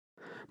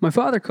My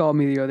father called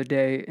me the other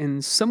day,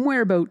 and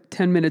somewhere about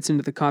 10 minutes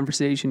into the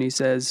conversation, he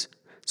says,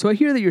 "So I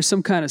hear that you're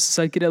some kind of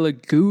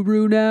psychedelic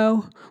guru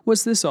now?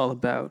 What's this all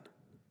about?"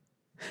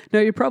 Now,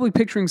 you're probably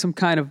picturing some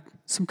kind of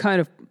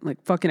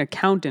like fucking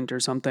accountant or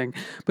something,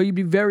 but you'd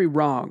be very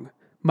wrong.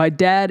 My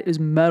dad is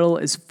metal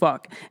as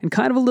fuck and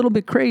kind of a little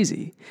bit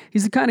crazy.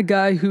 He's the kind of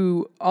guy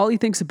who all he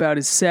thinks about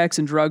is sex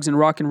and drugs and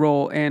rock and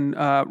roll and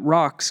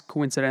rocks,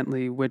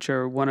 coincidentally, which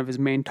are one of his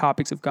main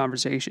topics of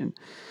conversation.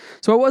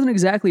 So I wasn't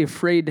exactly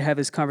afraid to have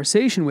this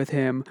conversation with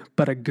him,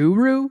 but a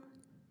guru?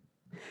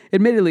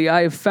 Admittedly,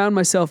 I have found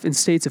myself in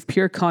states of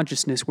pure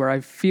consciousness where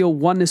I feel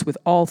oneness with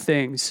all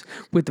things,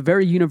 with the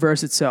very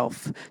universe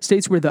itself.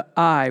 States where the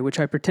I, which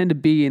I pretend to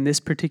be in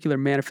this particular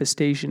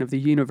manifestation of the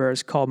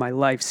universe called my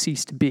life,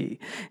 cease to be,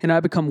 and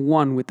I become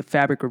one with the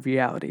fabric of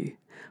reality.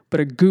 But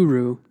a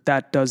guru,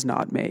 that does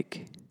not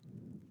make.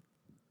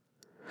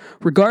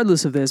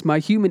 Regardless of this, my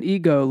human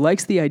ego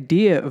likes the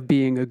idea of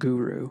being a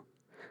guru.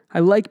 I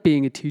like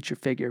being a teacher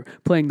figure,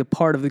 playing the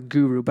part of the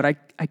guru, but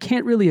I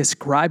can't really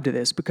ascribe to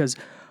this because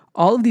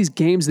all of these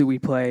games that we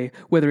play,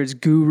 whether it's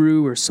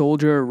guru or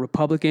soldier or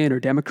Republican or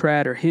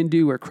Democrat or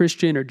Hindu or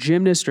Christian or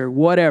gymnast or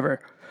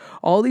whatever,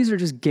 all these are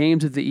just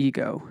games of the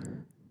ego.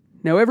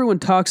 Now, everyone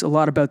talks a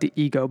lot about the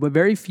ego, but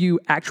very few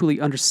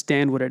actually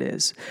understand what it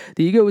is.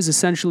 The ego is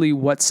essentially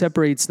what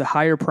separates the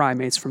higher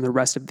primates from the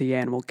rest of the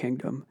animal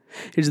kingdom.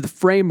 It is the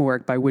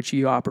framework by which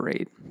you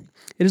operate.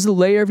 It is the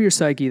layer of your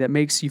psyche that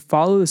makes you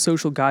follow the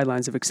social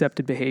guidelines of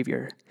accepted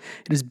behavior.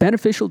 It is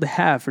beneficial to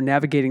have for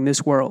navigating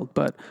this world,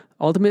 but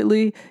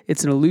ultimately,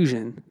 it's an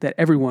illusion that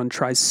everyone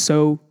tries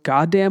so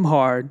goddamn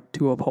hard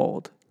to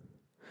uphold.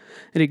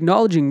 And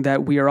acknowledging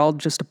that we are all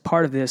just a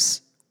part of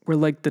this, we're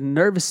like the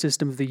nervous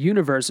system of the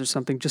universe or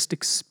something, just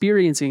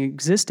experiencing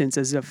existence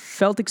as a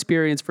felt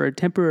experience for a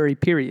temporary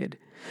period.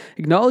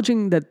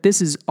 Acknowledging that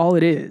this is all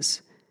it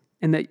is,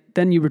 and that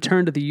then you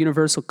return to the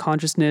universal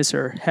consciousness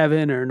or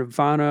heaven or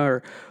nirvana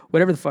or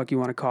whatever the fuck you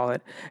want to call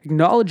it.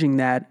 Acknowledging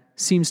that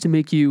seems to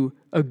make you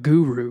a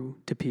guru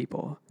to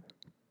people.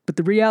 But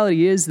the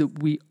reality is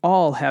that we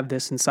all have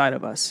this inside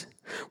of us.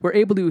 We're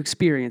able to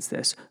experience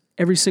this,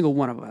 every single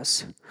one of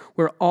us.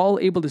 We're all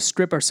able to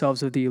strip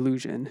ourselves of the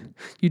illusion.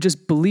 You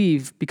just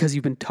believe because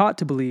you've been taught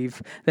to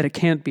believe that it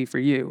can't be for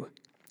you.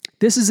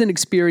 This is an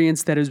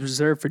experience that is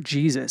reserved for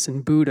Jesus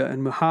and Buddha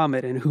and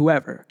Muhammad and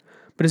whoever,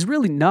 but it's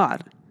really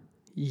not.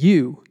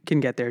 You can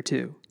get there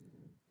too.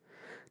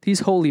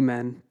 These holy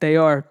men, they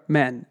are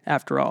men,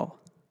 after all.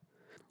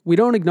 We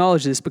don't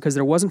acknowledge this because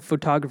there wasn't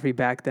photography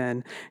back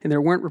then, and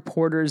there weren't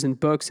reporters and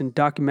books and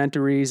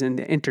documentaries and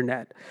the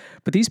internet.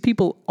 But these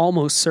people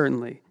almost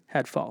certainly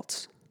had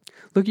faults.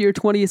 Look at your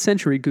 20th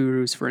century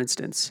gurus, for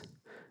instance.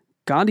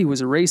 Gandhi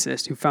was a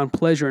racist who found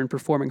pleasure in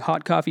performing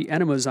hot coffee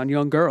enemas on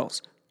young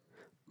girls.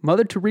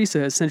 Mother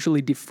Teresa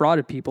essentially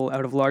defrauded people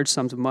out of large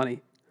sums of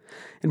money.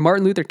 And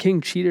Martin Luther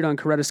King cheated on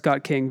Coretta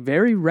Scott King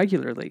very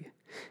regularly.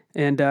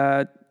 And,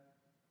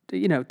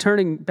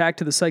 turning back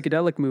to the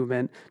psychedelic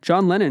movement,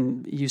 John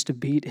Lennon used to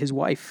beat his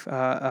wife,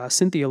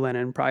 Cynthia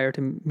Lennon, prior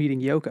to meeting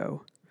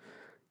Yoko.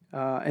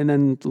 And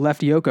then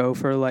left Yoko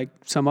for like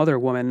some other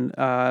woman,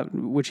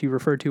 which he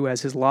referred to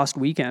as his lost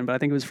weekend, but I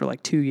think it was for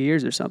like 2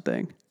 years or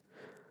something.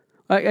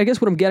 I guess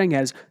what I'm getting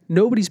at is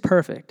nobody's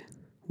perfect.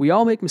 We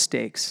all make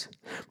mistakes,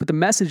 but the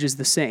message is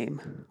the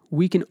same.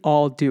 We can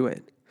all do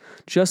it.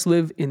 Just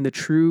live in the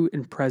true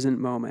and present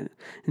moment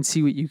and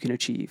see what you can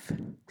achieve.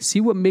 See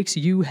what makes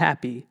you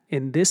happy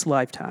in this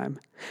lifetime,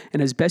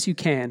 and as best you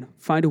can,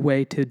 find a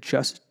way to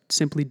just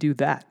simply do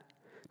that.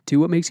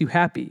 Do what makes you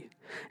happy,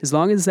 as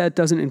long as that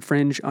doesn't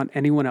infringe on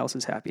anyone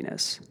else's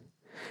happiness.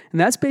 And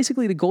that's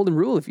basically the golden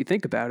rule if you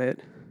think about it.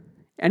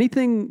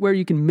 Anything where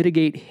you can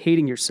mitigate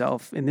hating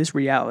yourself in this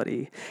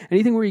reality,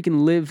 anything where you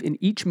can live in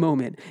each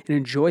moment and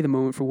enjoy the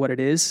moment for what it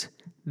is,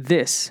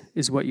 this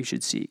is what you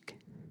should seek.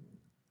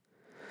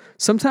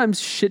 Sometimes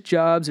shit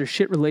jobs or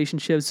shit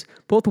relationships,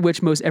 both of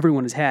which most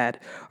everyone has had,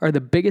 are the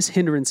biggest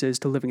hindrances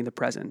to living in the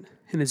present.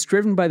 And it's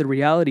driven by the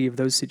reality of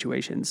those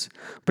situations.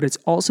 But it's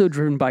also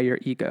driven by your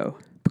ego.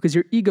 Because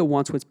your ego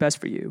wants what's best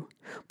for you.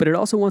 But it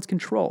also wants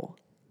control.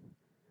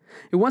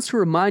 It wants to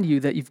remind you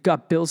that you've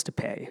got bills to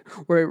pay,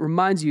 or it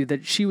reminds you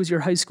that she was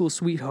your high school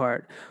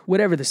sweetheart,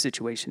 whatever the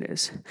situation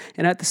is.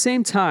 And at the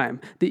same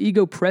time, the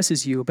ego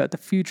presses you about the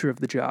future of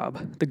the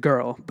job, the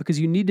girl, because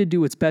you need to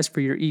do what's best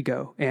for your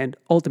ego and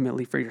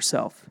ultimately for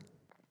yourself.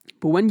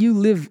 But when you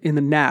live in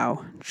the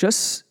now,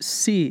 just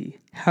see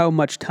how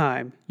much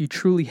time you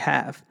truly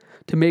have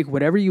to make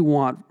whatever you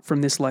want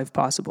from this life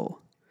possible.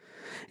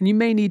 And you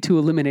may need to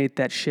eliminate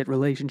that shit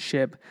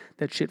relationship,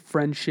 that shit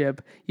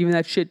friendship, even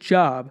that shit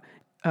job,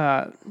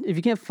 if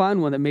you can't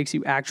find one that makes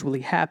you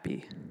actually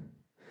happy.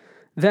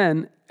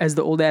 Then, as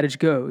the old adage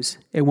goes,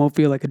 it won't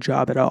feel like a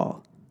job at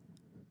all.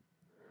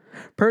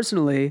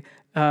 Personally,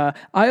 I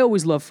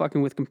always loved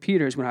fucking with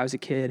computers when I was a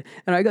kid,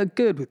 and I got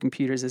good with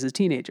computers as a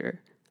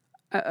teenager.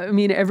 I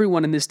mean,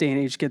 everyone in this day and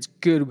age gets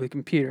good with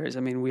computers. I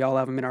mean, we all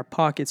have them in our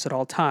pockets at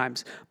all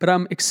times, but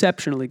I'm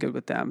exceptionally good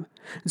with them.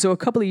 And so a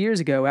couple of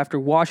years ago, after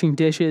washing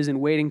dishes and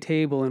waiting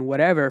table and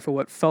whatever for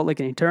what felt like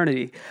an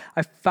eternity,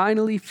 I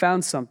finally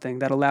found something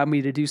that allowed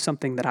me to do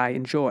something that I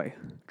enjoy: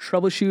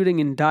 troubleshooting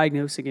and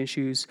diagnosing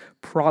issues,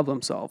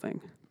 problem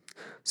solving.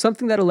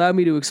 Something that allowed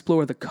me to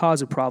explore the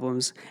cause of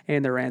problems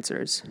and their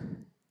answers.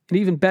 And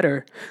even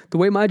better, the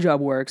way my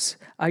job works,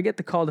 I get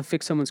the call to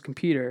fix someone's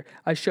computer.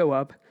 I show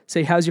up,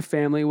 say, how's your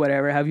family,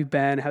 whatever, how have you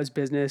been, how's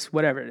business,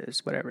 whatever it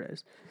is.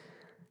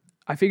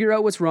 I figure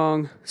out what's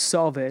wrong,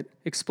 solve it,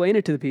 explain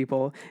it to the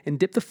people, and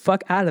dip the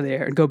fuck out of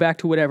there and go back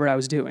to whatever I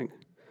was doing.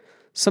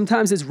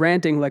 Sometimes it's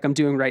ranting like I'm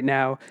doing right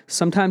now.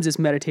 Sometimes it's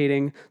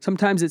meditating.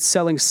 Sometimes it's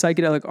selling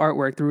psychedelic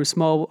artwork through a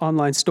small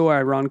online store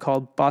I run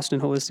called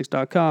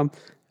bostonholistics.com.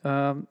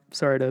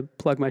 Sorry to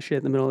plug my shit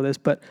in the middle of this,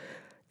 but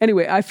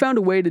anyway, I found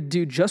a way to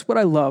do just what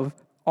I love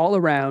all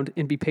around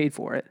and be paid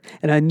for it.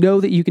 And I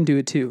know that you can do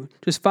it too.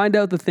 Just find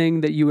out the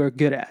thing that you are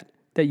good at,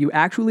 that you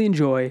actually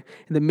enjoy,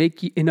 and that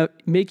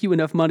make you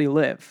enough money to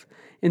live.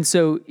 And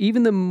so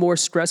even the more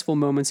stressful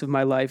moments of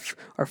my life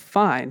are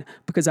fine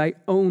because I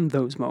own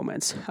those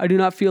moments. I do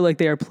not feel like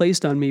they are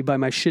placed on me by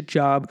my shit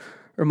job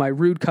or my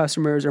rude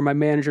customers or my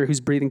manager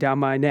who's breathing down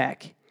my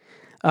neck.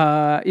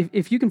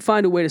 If you can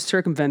find a way to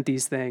circumvent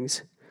these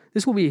things,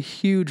 this will be a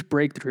huge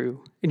breakthrough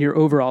in your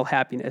overall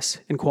happiness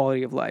and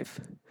quality of life,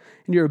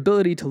 and your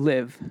ability to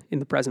live in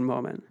the present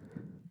moment.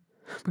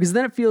 Because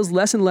then it feels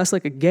less and less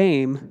like a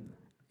game,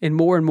 and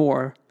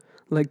more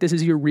like this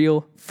is your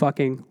real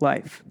fucking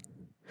life.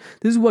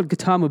 This is what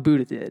Gautama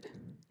Buddha did.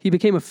 He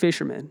became a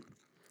fisherman.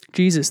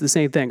 Jesus, the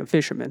same thing, a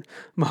fisherman.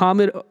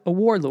 Muhammad, a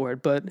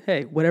warlord, but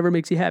hey, whatever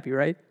makes you happy,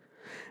 right?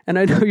 And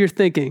I know you're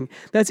thinking,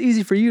 that's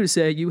easy for you to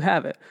say, you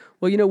have it.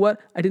 Well, you know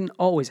what? I didn't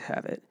always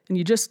have it. And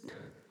you just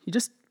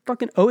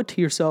fucking owe it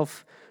to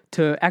yourself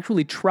to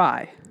actually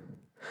try.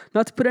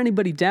 Not to put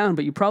anybody down,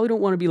 but you probably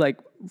don't want to be like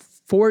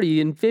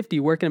 40 and 50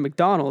 working at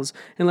McDonald's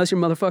unless you're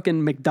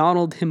motherfucking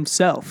McDonald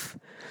himself.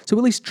 So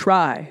at least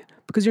try,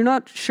 because you're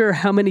not sure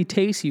how many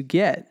tastes you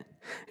get,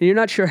 and you're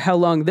not sure how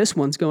long this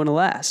one's going to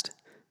last.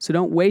 So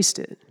don't waste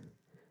it.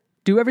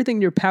 Do everything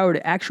in your power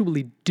to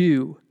actually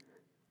do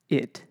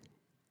it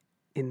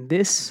in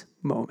this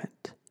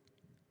moment.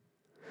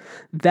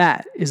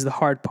 That is the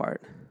hard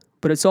part,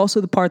 but it's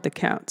also the part that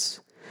counts.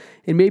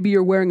 And maybe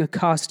you're wearing a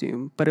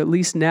costume, but at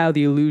least now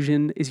the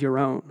illusion is your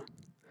own.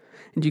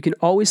 And you can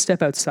always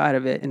step outside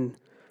of it and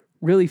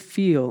really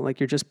feel like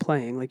you're just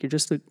playing, like you're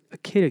just a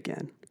kid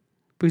again.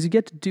 Because you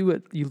get to do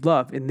what you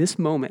love in this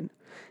moment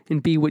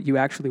and be what you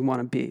actually want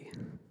to be,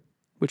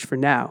 which for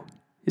now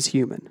is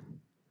human.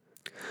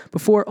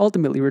 Before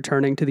ultimately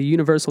returning to the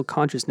universal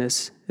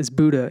consciousness as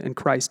Buddha and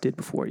Christ did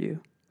before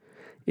you.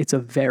 It's a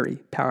very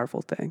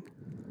powerful thing.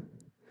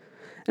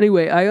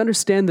 Anyway, I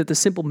understand that the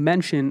simple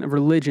mention of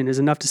religion is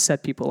enough to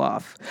set people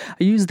off.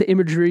 I use the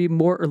imagery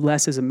more or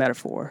less as a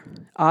metaphor.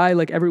 I,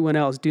 like everyone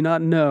else, do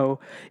not know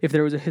if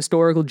there was a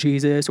historical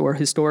Jesus or a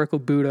historical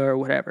Buddha or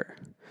whatever.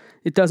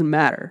 It doesn't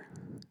matter.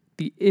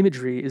 The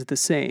imagery is the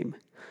same.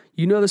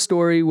 You know the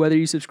story, whether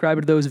you subscribe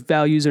to those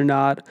values or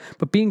not,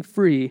 but being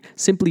free,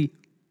 simply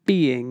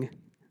being,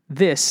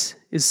 this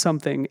is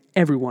something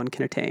everyone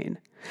can attain.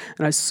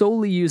 And I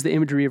solely use the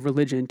imagery of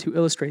religion to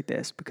illustrate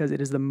this because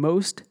it is the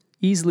most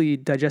easily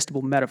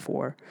digestible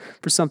metaphor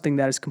for something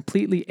that is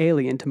completely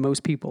alien to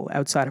most people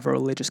outside of a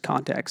religious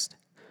context.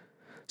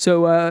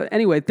 So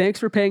anyway, thanks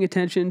for paying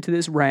attention to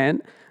this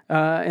rant,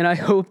 and I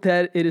hope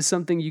that it is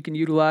something you can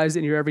utilize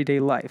in your everyday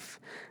life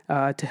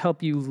to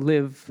help you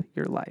live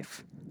your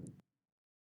life.